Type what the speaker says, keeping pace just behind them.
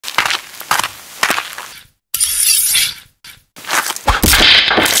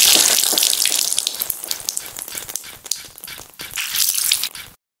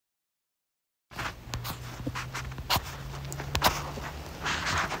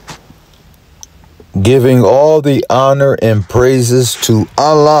giving all the honor and praises to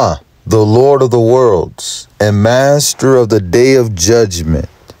Allah, the Lord of the worlds and master of the day of judgment.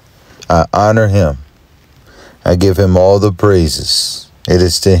 I honor him. I give him all the praises. It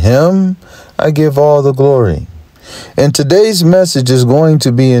is to him I give all the glory. And today's message is going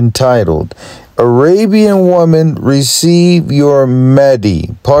to be entitled, Arabian Woman, Receive Your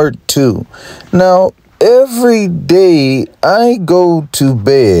Mahdi, Part 2. Now, every day I go to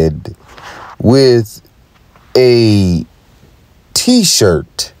bed with a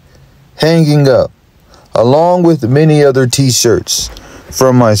t-shirt hanging up, along with many other t-shirts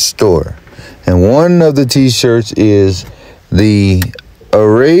from my store. And one of the t-shirts is the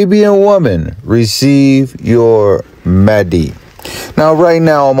Arabian Woman, Receive Your Mahdi. Now, right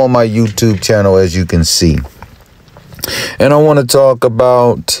now, I'm on my YouTube channel, as you can see. And I want to talk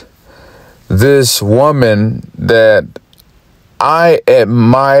about this woman that I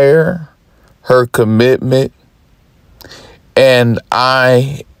admire her commitment, and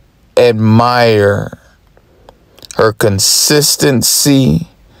I admire her consistency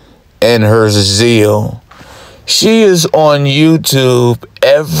and her zeal. She is on YouTube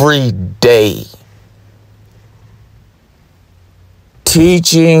every day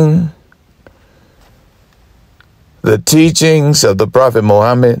teaching the teachings of the Prophet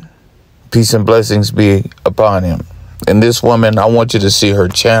Muhammad, peace and blessings be upon him. And this woman, I want you to see her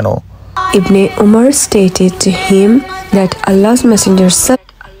channel. Ibn Umar stated to him that Allah's Messenger said,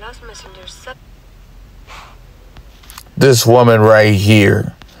 this woman right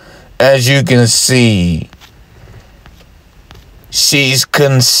here, as you can see, she's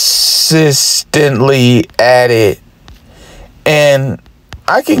consistently at it. And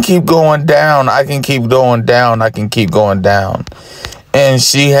I can keep going down. I can keep going down. I can keep going down. And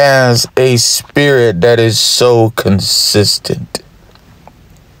she has a spirit that is so consistent.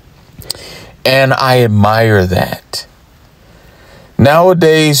 And I admire that.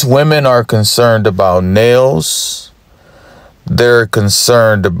 Nowadays, women are concerned about nails. They're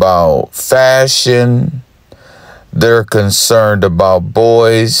concerned about fashion. They're concerned about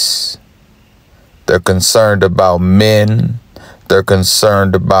boys. They're concerned about men. They're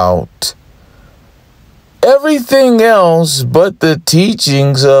concerned about everything else but the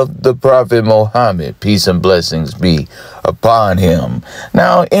teachings of the Prophet Muhammad, peace and blessings be upon him.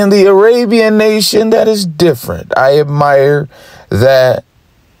 Now, in the Arabian nation, that is different. I admire that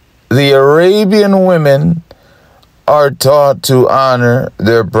the Arabian women are taught to honor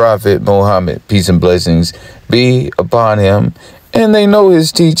their Prophet Muhammad, peace and blessings be upon him, and they know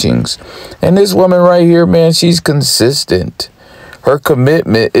his teachings. And this woman right here, man, she's consistent. Her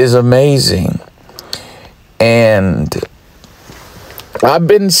commitment is amazing. And I've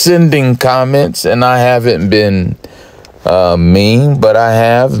been sending comments, and I haven't been mean, but I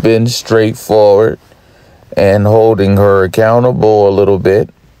have been straightforward and holding her accountable a little bit.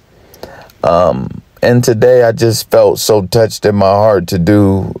 And today I just felt so touched in my heart to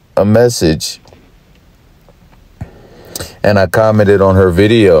do a message. And I commented on her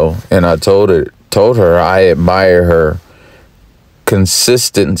video, and I told her I admire her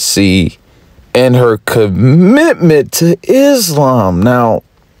consistency and her commitment to Islam. Now,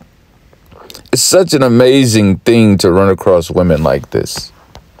 it's such an amazing thing to run across women like this.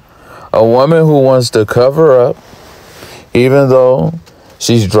 A woman who wants to cover up, even though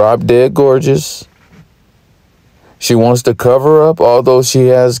she's drop dead gorgeous. She wants to cover up, although she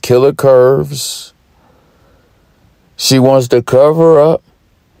has killer curves. She wants to cover up,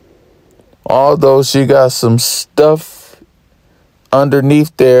 although she got some stuff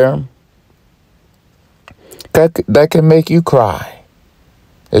underneath there that can make you cry.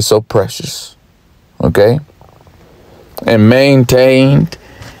 It's so precious. Okay? And maintained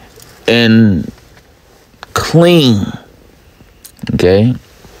and clean. Okay?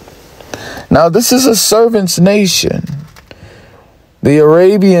 Now, this is a servant's nation. The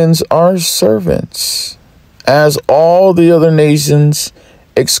Arabians are servants, as all the other nations,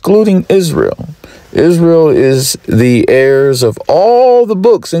 excluding Israel. Israel is the heirs of all the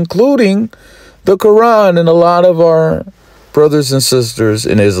books, including the Quran, and a lot of our brothers and sisters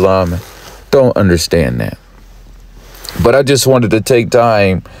in Islam don't understand that. But I just wanted to take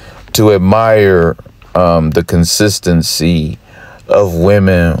time to admire the consistency of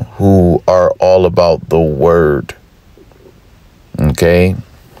women who are all about the word. Okay?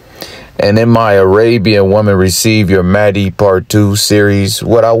 And in my Arabian Woman, Receive Your Mahdi Part 2 series,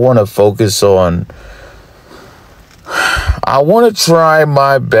 what I want to focus on, I want to try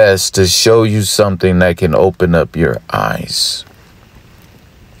my best to show you something that can open up your eyes.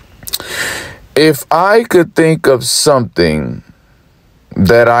 If I could think of something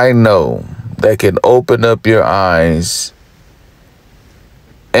that I know that can open up your eyes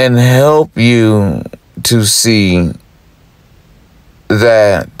and help you to see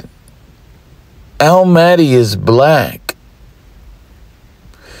that Mahdi is black.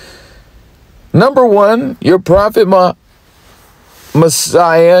 Number one, your prophet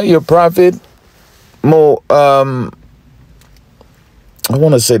Messiah, your prophet I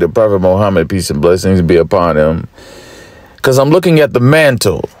want to say the Prophet Muhammad, peace and blessings be upon him, because I'm looking at the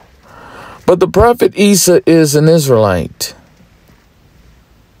mantle. But the Prophet Isa is an Israelite.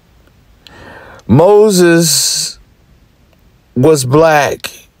 Moses was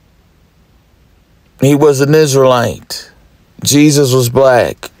black. He was an Israelite. Jesus was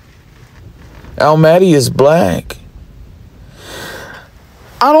black. Mahdi is black.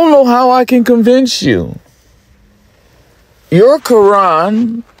 I don't know how I can convince you. Your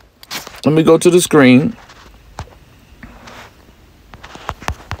Quran, let me go to the screen.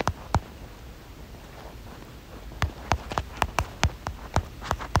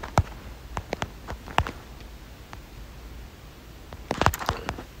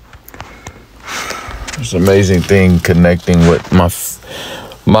 It's an amazing thing connecting with my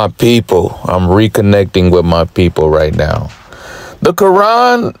people. I'm reconnecting with my people right now. The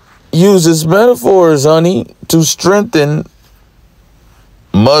Quran uses metaphors, honey, to strengthen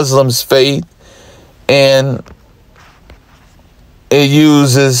Muslims' faith, and it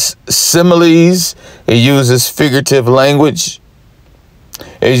uses similes, it uses figurative language,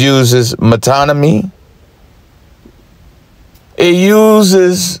 it uses metonymy, it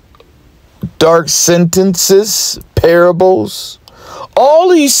uses dark sentences, parables. All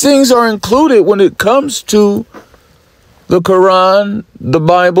these things are included when it comes to the Quran, the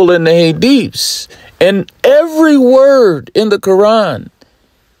Bible, and the Hadiths. And every word in the Quran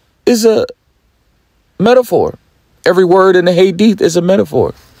is a metaphor. Every word in the Hadith is a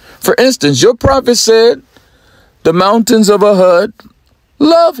metaphor. For instance, your prophet said, the mountains of Ahud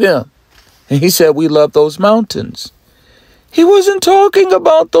love him. And he said, we love those mountains. He wasn't talking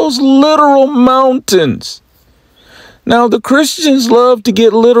about those literal mountains. Now, the Christians love to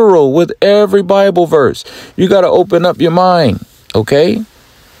get literal with every Bible verse. You got to open up your mind, okay?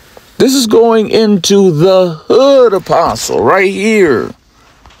 This is going into the hood apostle right here.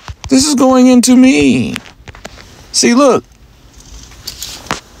 This is going into me. See, look.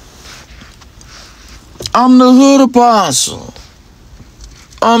 I'm the hood apostle.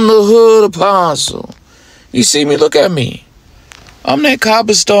 I'm the hood apostle. You see me? Look at me. I'm that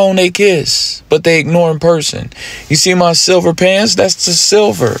cobblestone they kiss, but they ignore in person. You see my silver pants? That's the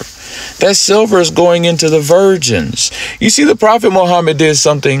silver. That silver is going into the virgins. You see, the Prophet Muhammad did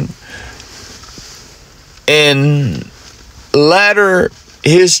something in latter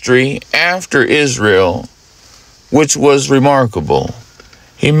history after Israel, which was remarkable.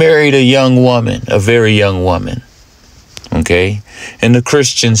 He married a young woman, a very young woman. Okay? And the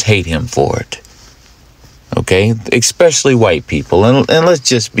Christians hate him for it. Okay, especially white people. And let's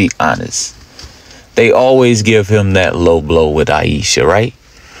just be honest. They always give him that low blow with Aisha, right?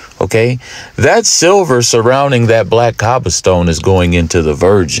 Okay, that silver surrounding that black cobblestone is going into the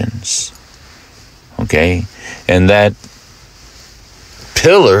virgins. Okay, and that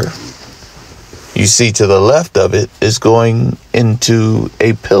pillar you see to the left of it is going into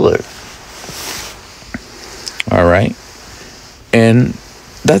a pillar. All right, and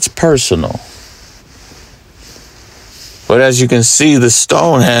that's personal. But as you can see, the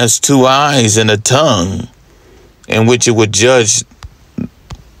stone has two eyes and a tongue in which it would judge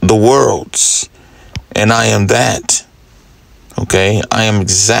the worlds. And I am that. Okay? I am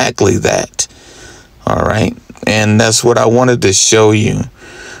exactly that. All right? And that's what I wanted to show you.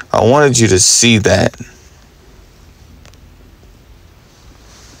 I wanted you to see that.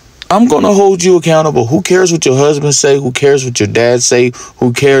 I'm going to hold you accountable. Who cares what your husband say? Who cares what your dad say?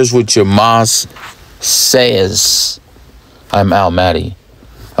 Who cares what your mom says? I'm Mahdi.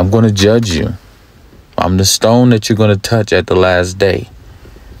 I'm going to judge you. I'm the stone that you're going to touch at the last day.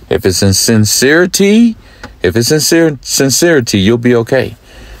 If it's in sincerity, you'll be okay.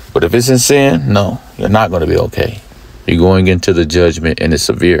 But if it's in sin, no, you're not going to be okay. You're going into the judgment, and it's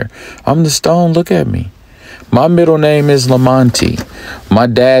severe. I'm the stone. Look at me. My middle name is Lamonti. My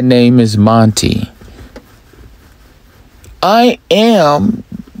dad's name is Monty. I am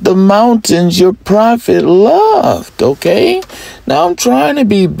the mountains your prophet loved, okay? Now, I'm trying to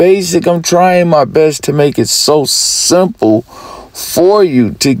be basic. I'm trying my best to make it so simple for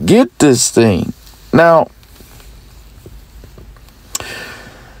you to get this thing. Now,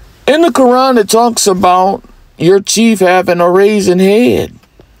 in the Quran, it talks about your chief having a raisin head,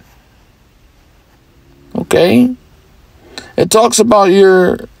 okay? It talks about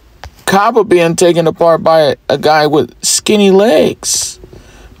your Kaaba being taken apart by a guy with skinny legs.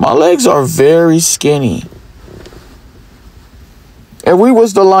 My legs are very skinny. If we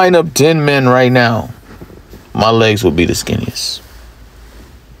was to line up 10 men right now, my legs would be the skinniest.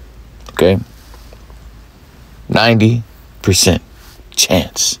 Okay? 90%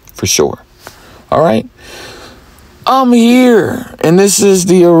 chance for sure. All right? I'm here, and this is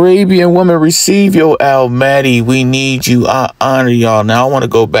the Arabian woman. Receive your Mahdi. We need you. I honor y'all. Now, I want to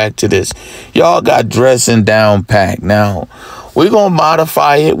go back to this. Y'all got dressing down packed. Now, we're going to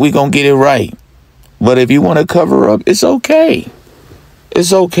modify it. We're going to get it right. But if you want to cover up, it's okay.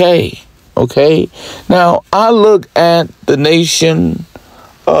 It's okay. Okay? Now, I look at the nation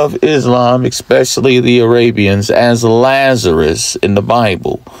of Islam, especially the Arabians, as Lazarus in the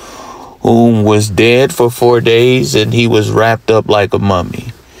Bible, whom was dead for 4 days and he was wrapped up like a mummy.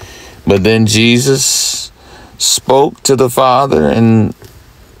 But then Jesus spoke to the Father, and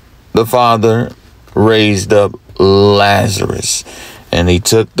the Father raised up Lazarus, and he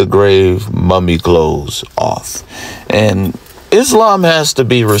took the grave mummy clothes off. And Islam has to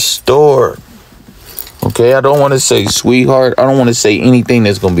be restored. Okay, I don't want to say sweetheart. I don't want to say anything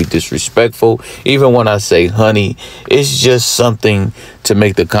that's going to be disrespectful. Even when I say honey, it's just something to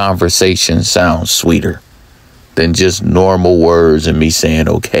make the conversation sound sweeter than just normal words and me saying,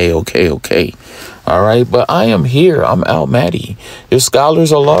 okay, okay, okay. All right, but I am here. I'm Mahdi. If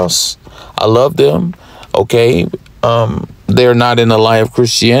scholars are lost, I love them. Okay, they're not in the light of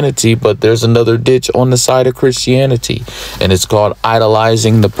Christianity, but there's another ditch on the side of Christianity, and it's called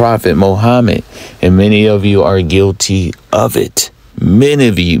idolizing the Prophet Muhammad. And many of you are guilty of it. Many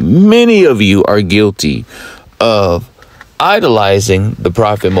of you are guilty of idolizing the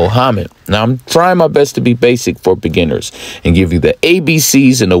Prophet Muhammad. Now, I'm trying my best to be basic for beginners and give you the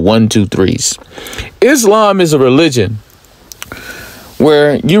ABCs and the 1, 2, 3s. Islam is a religion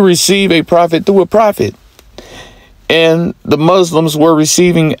where you receive a prophet through a prophet. And the Muslims were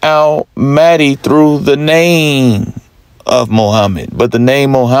receiving Mahdi through the name of Muhammad. But the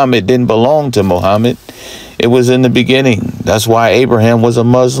name Muhammad didn't belong to Muhammad. It was in the beginning. That's why Abraham was a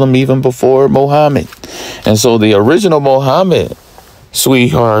Muslim even before Muhammad. And so the original Muhammad,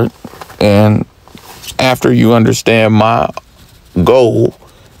 sweetheart, and after you understand my goal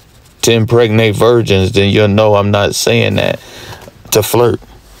to impregnate virgins, then you'll know I'm not saying that to flirt,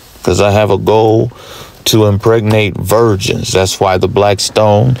 because I have a goal to impregnate virgins. That's why the black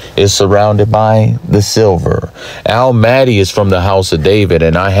stone is surrounded by the silver. Mahdi is from the house of David,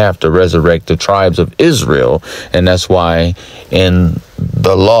 and I have to resurrect the tribes of Israel. And that's why in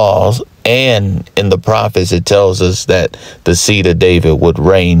the laws and in the prophets, it tells us that the seed of David would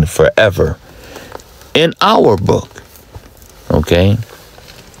reign forever. In our book, okay?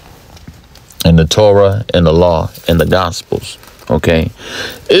 In the Torah, in the law, in the Gospels. Okay,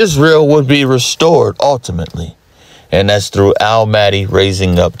 Israel would be restored ultimately. And that's through Mahdi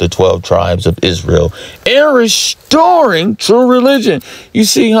raising up the 12 tribes of Israel and restoring true religion. You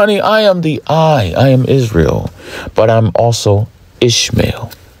see, honey, I am Israel, but I'm also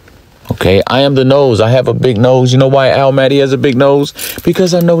Ishmael. Okay, I am the nose. I have a big nose. You know why Mahdi has a big nose?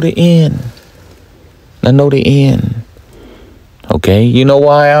 Because I know the end. I know the end. Okay, you know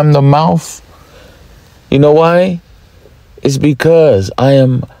why I'm the mouth? You know why? It's because I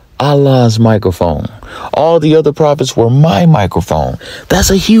am Allah's microphone. All the other prophets were my microphone.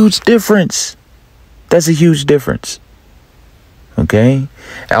 That's a huge difference. That's a huge difference. Okay?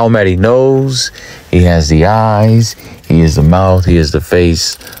 Mahdi knows. He has the eyes. He is the mouth. He is the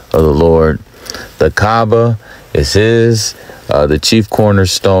face of the Lord. The Kaaba is his. The chief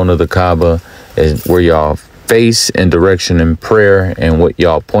cornerstone of the Kaaba is where y'all face in direction in prayer, and what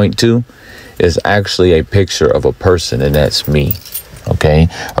y'all point to is actually a picture of a person, and that's me. Okay?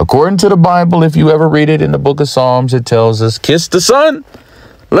 According to the Bible, if you ever read it in the book of Psalms, it tells us, kiss the Son,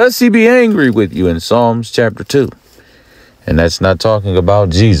 lest he be angry with you, in Psalms chapter 2. And that's not talking about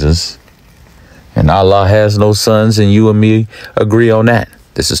Jesus. And Allah has no sons, and you and me agree on that.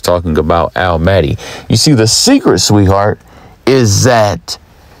 This is talking about Mahdi. You see, the secret, sweetheart, is that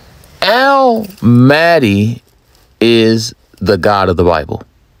Mahdi is the God of the Bible.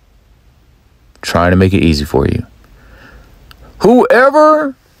 Trying to make it easy for you.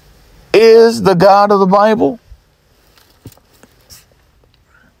 Whoever is the God of the Bible,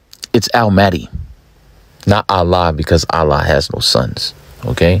 it's Mahdi, not Allah, because Allah has no sons.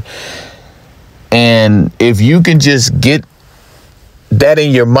 Okay? And if you can just get that in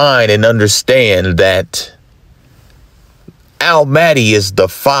your mind and understand that Mahdi is the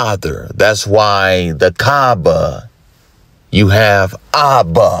Father. That's why the Kaaba, you have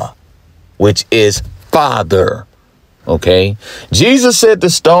Abba, which is Father. Okay. Jesus said the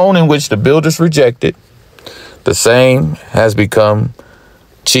stone in which the builders rejected, the same has become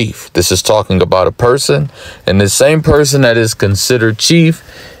chief. This is talking about a person, and the same person that is considered chief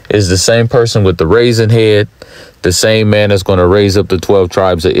is the same person with the raisin head, the same man that's going to raise up the 12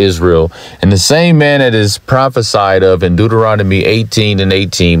 tribes of Israel, and the same man that is prophesied of in Deuteronomy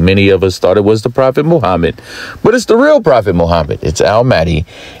 18:18. Many of us thought it was the prophet Muhammad, but it's the real prophet Muhammad. It's Al-Mahdi,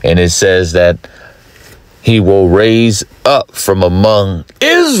 and it says that he will raise up from among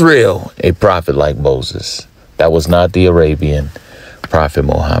Israel a prophet like Moses. That was not the Arabian prophet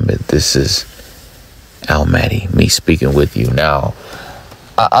Muhammad. This is Al-Mahdi, me speaking with you now.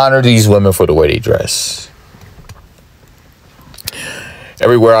 I honor these women for the way they dress.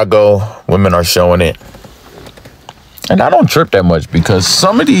 Everywhere I go, women are showing it. And I don't trip that much because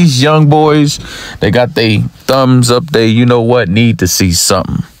some of these young boys, they got their thumbs up. They, you know what, need to see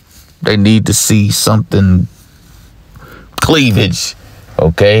something. They need to see something, cleavage,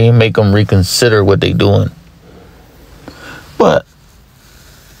 okay? Make them reconsider what they doing. But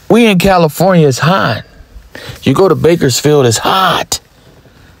we in California, it's hot. You go to Bakersfield, it's hot.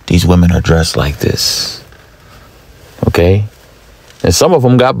 These women are dressed like this, okay? And some of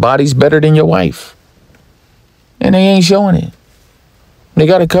them got bodies better than your wife. And they ain't showing it. They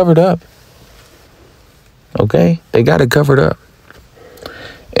got it covered up. Okay? They got it covered up.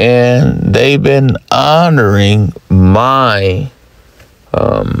 And they've been honoring my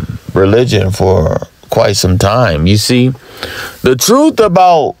religion for quite some time. You see, the truth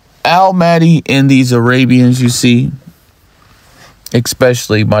about Al-Mahdi and these Arabians, you see,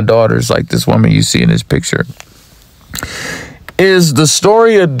 especially my daughters, like this woman you see in this picture, is the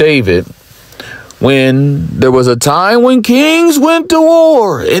story of David when there was a time when kings went to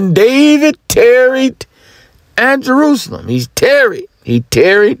war and David tarried at Jerusalem. He tarried.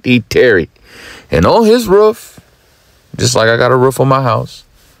 And on his roof, just like I got a roof on my house,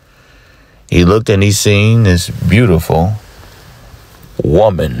 he looked and he seen this beautiful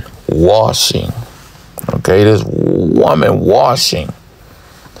woman washing. Okay, this woman washing.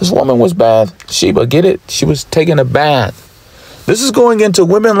 This woman was Bathsheba, get it? She was taking a bath. This is going into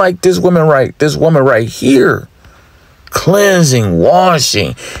women like this woman right here. Cleansing,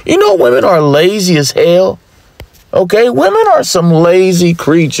 washing. You know, women are lazy as hell. Okay, women are some lazy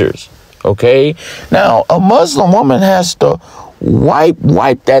creatures. Okay, now a Muslim woman has to wipe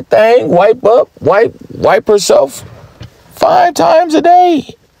that thing, wipe herself 5 times a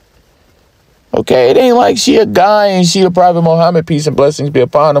day. Okay, it ain't like she a guy and she a Prophet Muhammad, peace and blessings be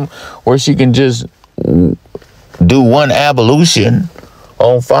upon him, where she can just do one ablution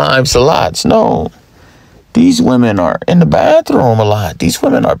on 5 salats. No, these women are in the bathroom a lot. These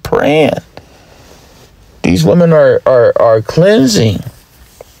women are praying. These women are cleansing.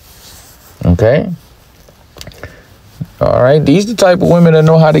 Okay? All right? These the type of women that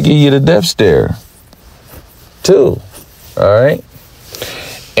know how to give you the death stare, too. All right?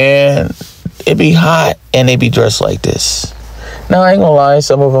 And it be hot and they be dressed like this. Now, I ain't gonna lie,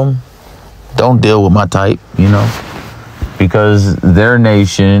 some of them don't deal with my type, you know, because their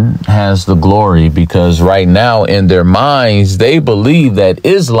nation has the glory, because right now in their minds, they believe that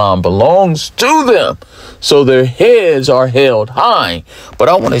Islam belongs to them. So their heads are held high. But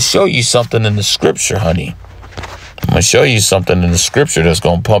I want to show you something in the scripture, honey. I'm going to show you something in the scripture that's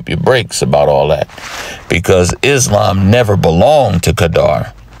going to pump your brakes about all that. Because Islam never belonged to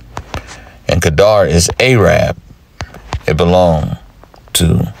Kedar. And Kedar is Arab. It belonged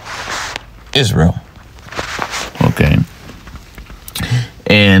to Israel. Okay.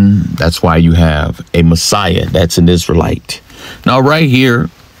 And that's why you have a Messiah that's an Israelite. Now, right here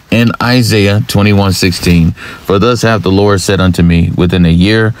in Isaiah 21:16, for thus hath the Lord said unto me, within a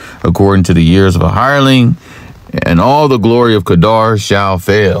year, according to the years of a hireling, and all the glory of Kedar shall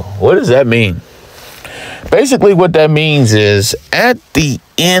fail. What does that mean? Basically, what that means is at the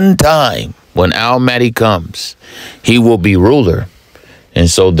end time, when Al-Mahdi comes, he will be ruler. And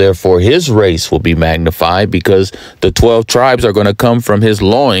so, therefore, his race will be magnified, because the 12 tribes are going to come from his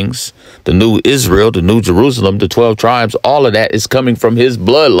loins. The new Israel, the new Jerusalem, the 12 tribes, all of that is coming from his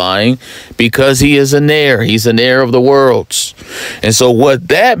bloodline, because he is an heir. He's an heir of the worlds. And so what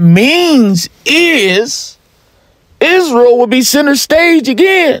that means is Israel will be center stage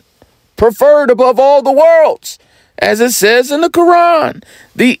again, preferred above all the worlds, as it says in the Quran,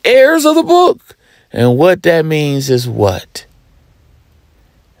 the heirs of the book. And what that means is what?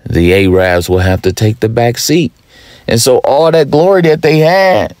 The Arabs will have to take the back seat. And so all that glory that they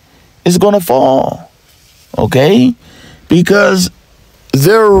had is going to fall. Okay? Because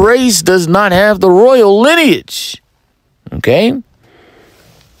their race does not have the royal lineage. Okay?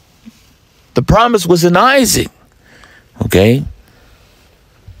 The promise was in Isaac. Okay?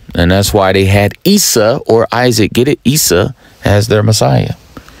 And that's why they had Isa or Isaac, get it, Isa, as their Messiah.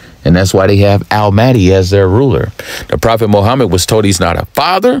 And that's why they have Al-Mahdi as their ruler. The Prophet Muhammad was told he's not a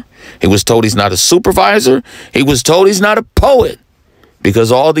father. He was told he's not a supervisor. He was told he's not a poet.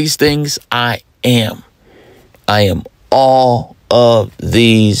 Because all these things I am. I am all of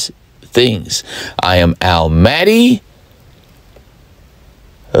these things. I am Al-Mahdi,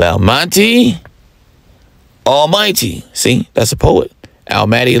 Al-Mahdi, Almighty. See, that's a poet.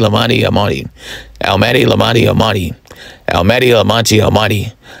 Al-Mahdi, Al-Mahdi, Al-Mahdi. Al-Mahdi, Al-Mahdi, Al-Mahdi. Al-Mahdi, Al-Mahdi,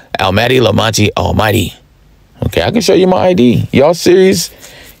 Al-Mahdi. Al-Mahdi, Al-Mahdi, Almighty. Okay, I can show you my ID. Y'all serious?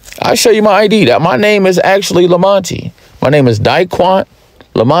 I'll show you my ID. That my name is actually Lamonti. My name is Daquan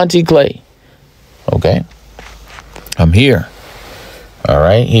Lamonti Clay. Okay? I'm here. All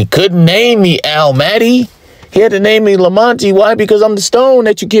right? He couldn't name me Al-Mahdi. He had to name me Lamonti. Why? Because I'm the stone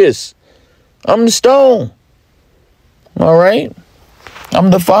that you kiss. I'm the stone. All right? I'm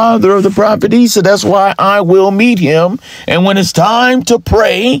the father of the prophet Isa. That's why I will meet him. And when it's time to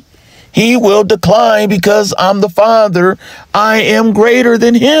pray, he will decline because I'm the father. I am greater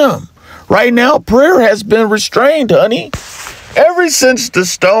than him. Right now, prayer has been restrained, honey. Ever since the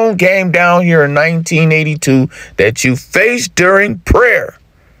stone came down here in 1982 that you faced during prayer.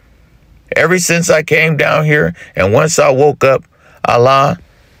 Ever since I came down here and once I woke up, Allah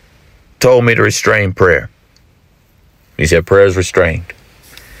told me to restrain prayer. He said prayer is restrained.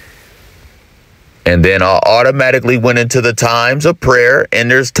 And then I automatically went into the times of prayer. And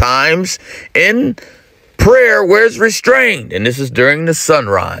there's times in prayer where it's restrained. And this is during the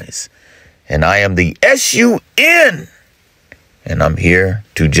sunrise. And I am the S-U-N. And I'm here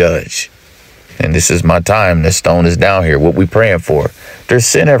to judge. And this is my time. The stone is down here. What we praying for? There's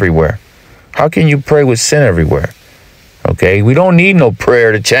sin everywhere. How can you pray with sin everywhere? Okay, we don't need no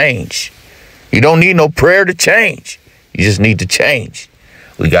prayer to change. You don't need no prayer to change. You just need to change.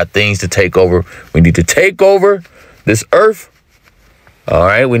 We got things to take over. We need to take over this earth. All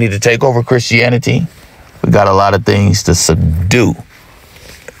right. We need to take over Christianity. We got a lot of things to subdue.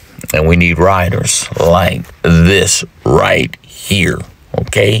 And we need riders like this right here.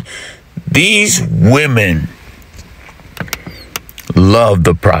 Okay. These women love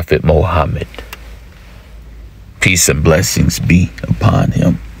the Prophet Muhammad. Peace and blessings be upon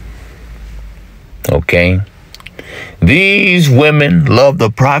him. Okay. These women love the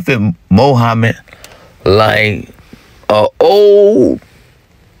Prophet Muhammad like an old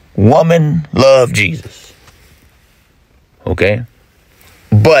woman loved Jesus. Okay?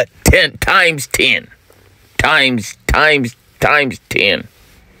 But 10 times 10. Times 10.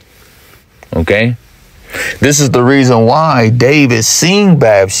 Okay? This is the reason why David seen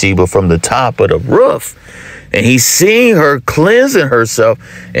Bathsheba from the top of the roof. And he seen her cleansing herself.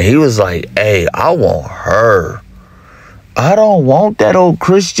 And he was like, hey, I want her. I don't want that old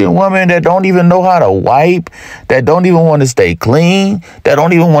Christian woman that don't even know how to wipe, that don't even want to stay clean, that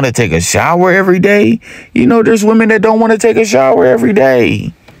don't even want to take a shower every day. You know, there's women that don't want to take a shower every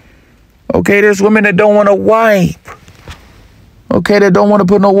day. Okay, there's women that don't want to wipe. Okay, that don't want to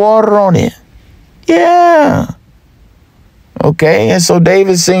put no water on it. Yeah. Okay, and so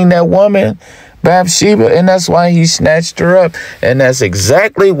David seen that woman, Bathsheba, and that's why he snatched her up. And that's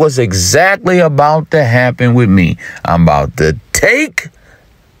what's exactly about to happen with me. I'm about to take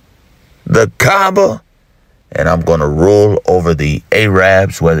the Kaaba and I'm going to rule over the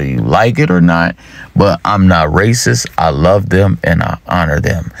Arabs, whether you like it or not. But I'm not racist. I love them and I honor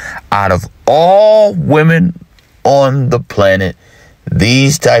them. Out of all women on the planet,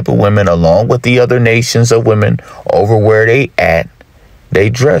 these type of women, along with the other nations of women over where they at, they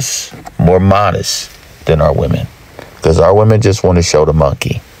dress more modest than our women. Because our women just want to show the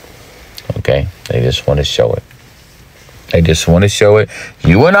monkey. Okay? They just want to show it. They just want to show it.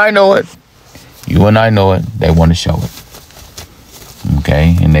 You and I know it. You and I know it. They want to show it.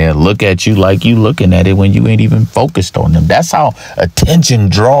 Okay? And they'll look at you like you looking at it when you ain't even focused on them. That's how attention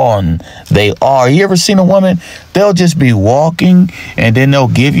drawn they are. You ever seen a woman? They'll just be walking and then they'll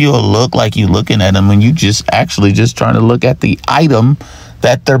give you a look like you looking at them and you just actually just trying to look at the item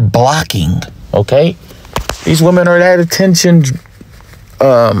that they're blocking. Okay? These women are that attention.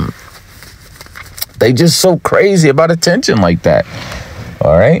 They just so crazy about attention like that.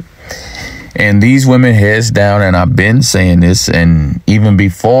 All right? And these women heads down, and I've been saying this, and even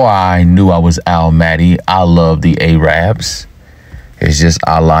before I knew I was Al-Mahdi, I love the Arabs. It's just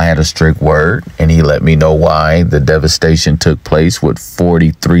Allah had a strict word, and he let me know why the devastation took place with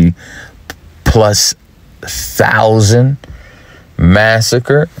 43,000+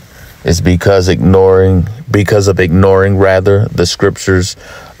 massacre. It's because of ignoring the scriptures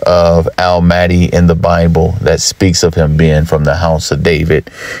of Al-Mahdi in the Bible that speaks of him being from the house of David.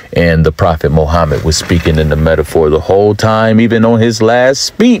 And the Prophet Muhammad was speaking in the metaphor the whole time, even on his last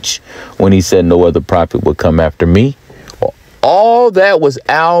speech when he said no other prophet would come after me. All that was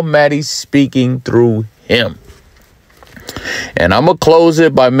Al-Mahdi speaking through him. And I'm going to close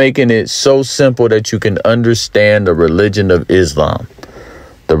it by making it so simple that you can understand the religion of Islam.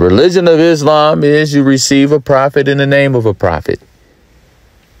 The religion of Islam is you receive a prophet in the name of a prophet.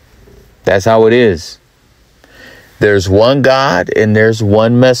 That's how it is. There's one God and there's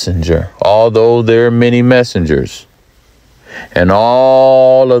one messenger, although there are many messengers. And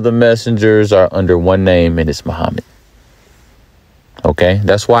all of the messengers are under one name, and it's Muhammad. Okay,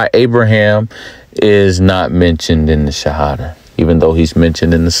 that's why Abraham is not mentioned in the Shahada, even though he's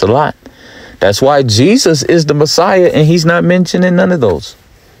mentioned in the Salat. That's why Jesus is the Messiah and he's not mentioned in none of those.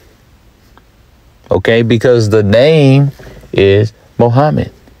 Okay, because the name is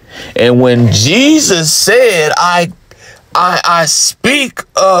Muhammad. And when Jesus said, I speak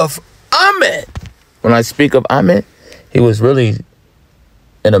of Ahmed, when I speak of Ahmed, he was really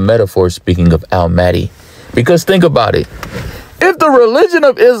in a metaphor speaking of Al-Mahdi. Because think about it. If the religion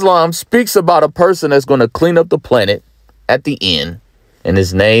of Islam speaks about a person that's going to clean up the planet at the end, and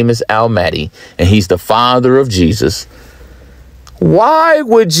his name is Al-Mahdi, and he's the father of Jesus, why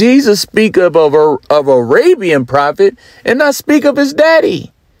would Jesus speak of Arabian prophet and not speak of his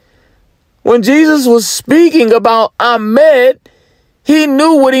daddy? When Jesus was speaking about Ahmed, he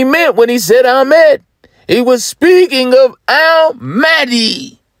knew what he meant when he said Ahmed. He was speaking of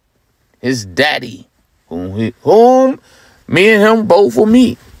Al-Mahdi, his daddy, whom me and him both will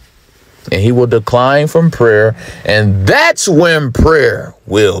meet. And he will decline from prayer. And that's when prayer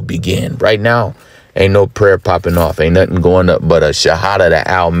will begin. Right now, ain't no prayer popping off. Ain't nothing going up but a Shahada to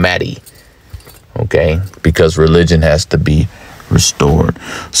Al-Mahdi. Okay? Because religion has to be restored.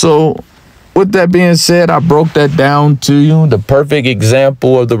 So, with that being said, I broke that down to you. The perfect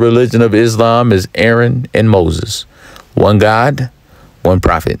example of the religion of Islam is Aaron and Moses. One God, one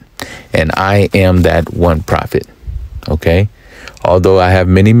prophet. And I am that one prophet. Okay? Although I have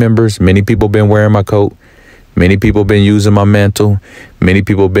many members, many people been wearing my coat, many people been using my mantle, many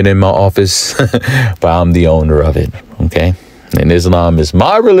people been in my office, but I'm the owner of it. Okay? And Islam is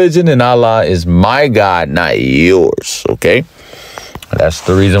my religion and Allah is my God, not yours. Okay? That's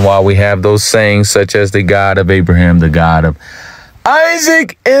the reason why we have those sayings such as the God of Abraham, the God of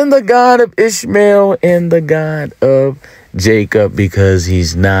Isaac, and the God of Ishmael, and the God of Jacob, because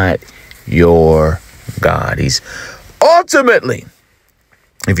he's not your God. He's ultimately,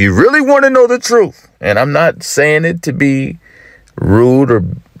 if you really want to know the truth, and I'm not saying it to be rude or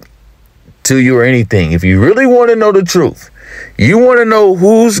to you or anything. If you really want to know the truth, you want to know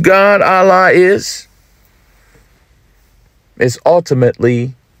whose God Allah is, it's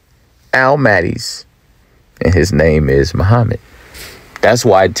ultimately Al-Mahdi's, and his name is Muhammad. That's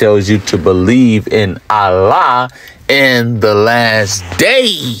why it tells you to believe in Allah in the last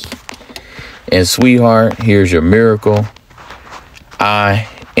day. And sweetheart, here's your miracle. I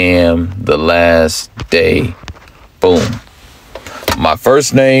am the last day. Boom. My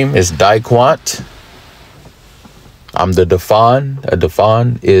first name is Daquant. I'm the Dauphin. A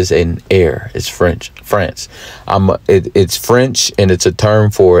Dauphin is an heir. It's France. It's French, and it's a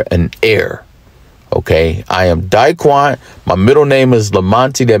term for an heir. Okay, I am Daquant. My middle name is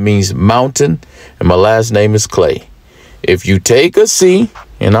Lamonti. That means mountain. And my last name is Clay. If you take a C,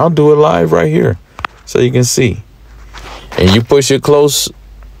 and I'll do it live right here so you can see, and you push it close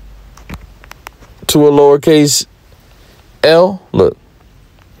to a lowercase L, look.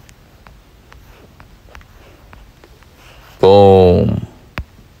 Boom.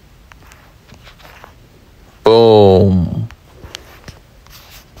 Boom.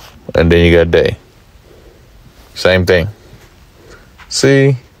 And then you got day. Same thing.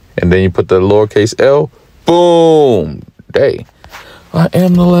 See? And then you put the lowercase L. Boom. Day. I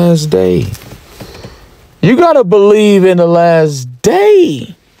am the last day. You got to believe in the last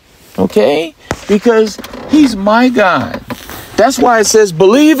day. Okay? Because he's my God. That's why it says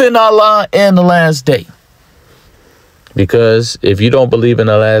believe in Allah and the last day. Because if you don't believe in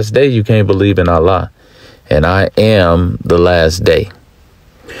the last day, you can't believe in Allah. And I am the last day.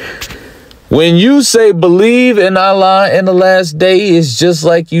 When you say believe in Allah and the last day, it's just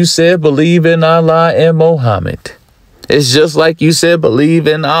like you said believe in Allah and Muhammad. It's just like you said believe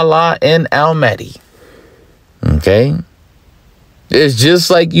in Allah and Al-Mahdi. Okay? It's just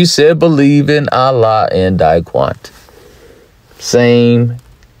like you said believe in Allah and Daquant. Same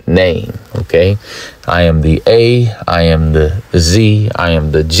name. Okay? I am the A. I am the Z. I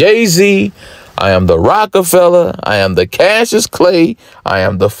am the Jay-Z. I am the Rockefeller. I am the Cassius Clay. I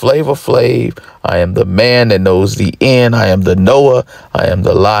am the Flavor Flav. I am the man that knows the end. I am the Noah. I am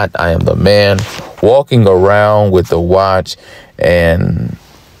the Lot. I am the man walking around with the watch. And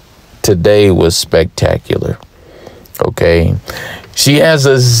today was spectacular. Okay. She has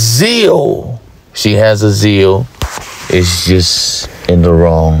a zeal. She has a zeal. It's just in the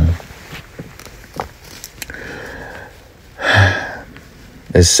wrong.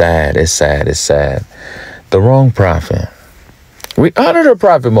 It's sad. It's sad. It's sad. The wrong prophet. We honor the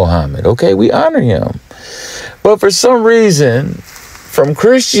Prophet Muhammad. Okay. We honor him. But for some reason, from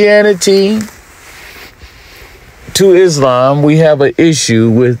Christianity to Islam, we have an issue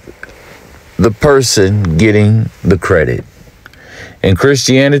with the person getting the credit. In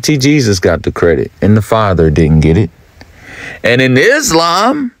Christianity, Jesus got the credit and the Father didn't get it. And in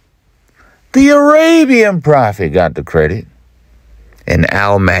Islam, the Arabian prophet got the credit and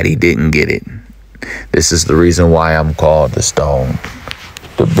Mahdi didn't get it. This is the reason why I'm called the stone.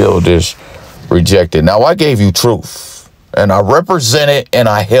 The builders rejected. Now, I gave you truth and I represented and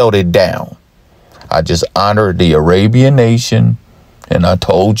I held it down. I just honored the Arabian nation and I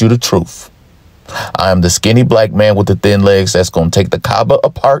told you the truth. I am the skinny black man with the thin legs that's going to take the Kaaba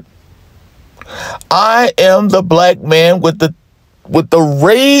apart. I am the black man with the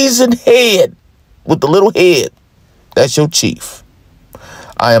raisin head, with the little head. That's your chief.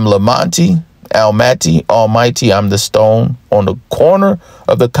 I am Lamonti, Almighty, Almighty. I'm the stone on the corner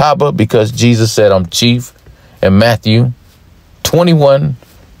of the Kaaba because Jesus said I'm chief in Matthew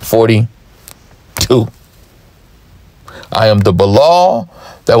 21:42. I am the Bilal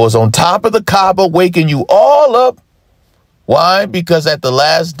that was on top of the Kaaba waking you all up. Why? Because at the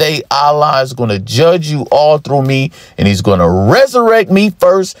last day, Allah is going to judge you all through me, and he's going to resurrect me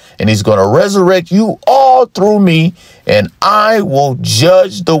first, and he's going to resurrect you all through me, and I will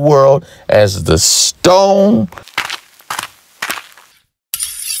judge the world as the stone